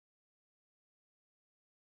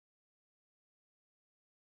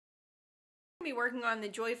Be working on the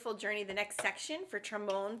Joyful Journey, the next section for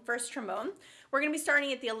trombone, first trombone. We're going to be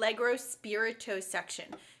starting at the Allegro Spirito section.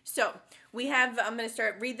 So we have, I'm going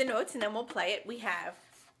to read the notes and then we'll play it. We have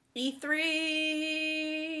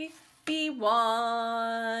E3,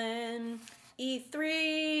 B1,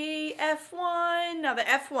 E3, F1. Now the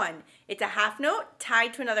F1, it's a half note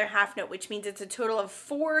tied to another half note, which means it's a total of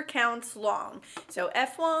 4 counts long. So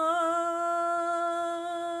F1,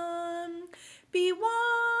 B1,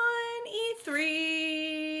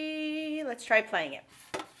 E3. Let's try playing it.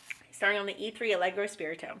 Starting on the E3 Allegro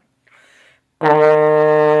Spirito.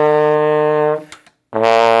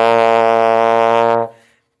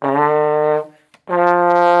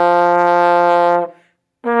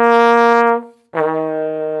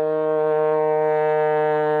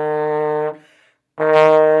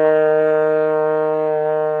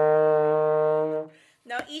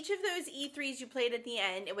 Now each of those E3s you played at the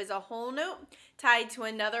end, it was a whole note tied to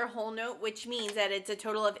another whole note, which means that it's a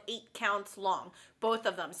total of 8 counts long, both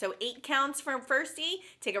of them. So 8 counts for first E,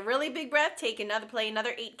 take a really big breath, play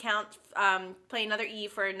another 8 counts, play another E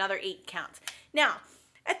for another 8 counts. Now,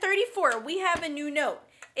 at 34, we have a new note.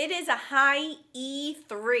 It is a high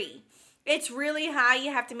E3. It's really high.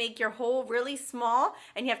 You have to make your hole really small,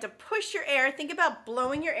 and you have to push your air. Think about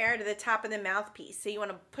blowing your air to the top of the mouthpiece. So you want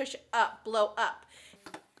to push up, blow up.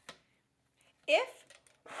 If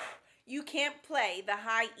you can't play the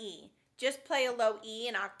high E, just play a low E,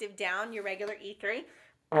 an octave down, your regular E3.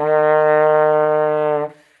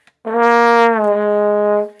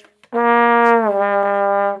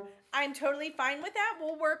 I'm totally fine with that.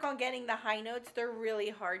 We'll work on getting the high notes. They're really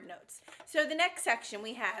hard notes. So the next section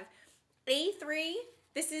we have A3.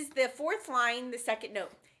 This is the 4th line, the 2nd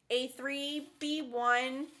note. A3,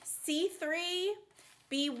 B1, C3,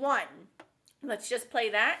 B1. Let's just play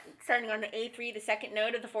that, starting on the A3, the 2nd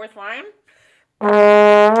note of the 4th line.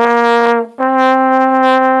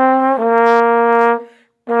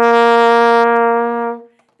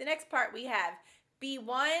 The next part we have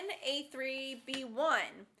B1, A3,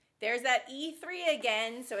 B1. There's that E3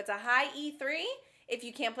 again, so it's a high E3. If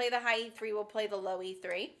you can't play the high E3, we'll play the low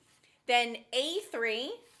E3. Then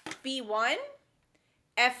A3, B1,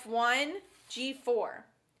 F1, G4.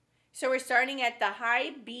 So we're starting at the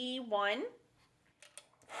high B1.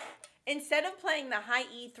 Instead of playing the high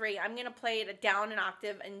E3, I'm going to play it down an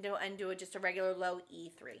octave and do just a regular low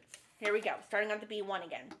E3. Here we go, starting on the B1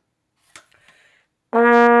 again.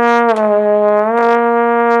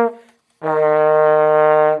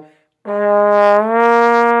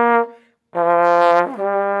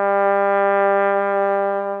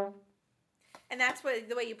 And that's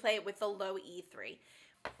the way you play it with the low E3.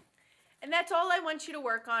 And that's all I want you to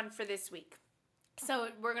work on for this week. So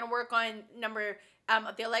we're going to work on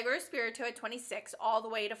the Allegro Spirito at 26 all the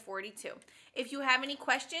way to 42. If you have any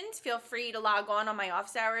questions, feel free to log on my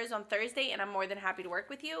office hours on Thursday, and I'm more than happy to work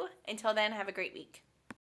with you. Until then, have a great week.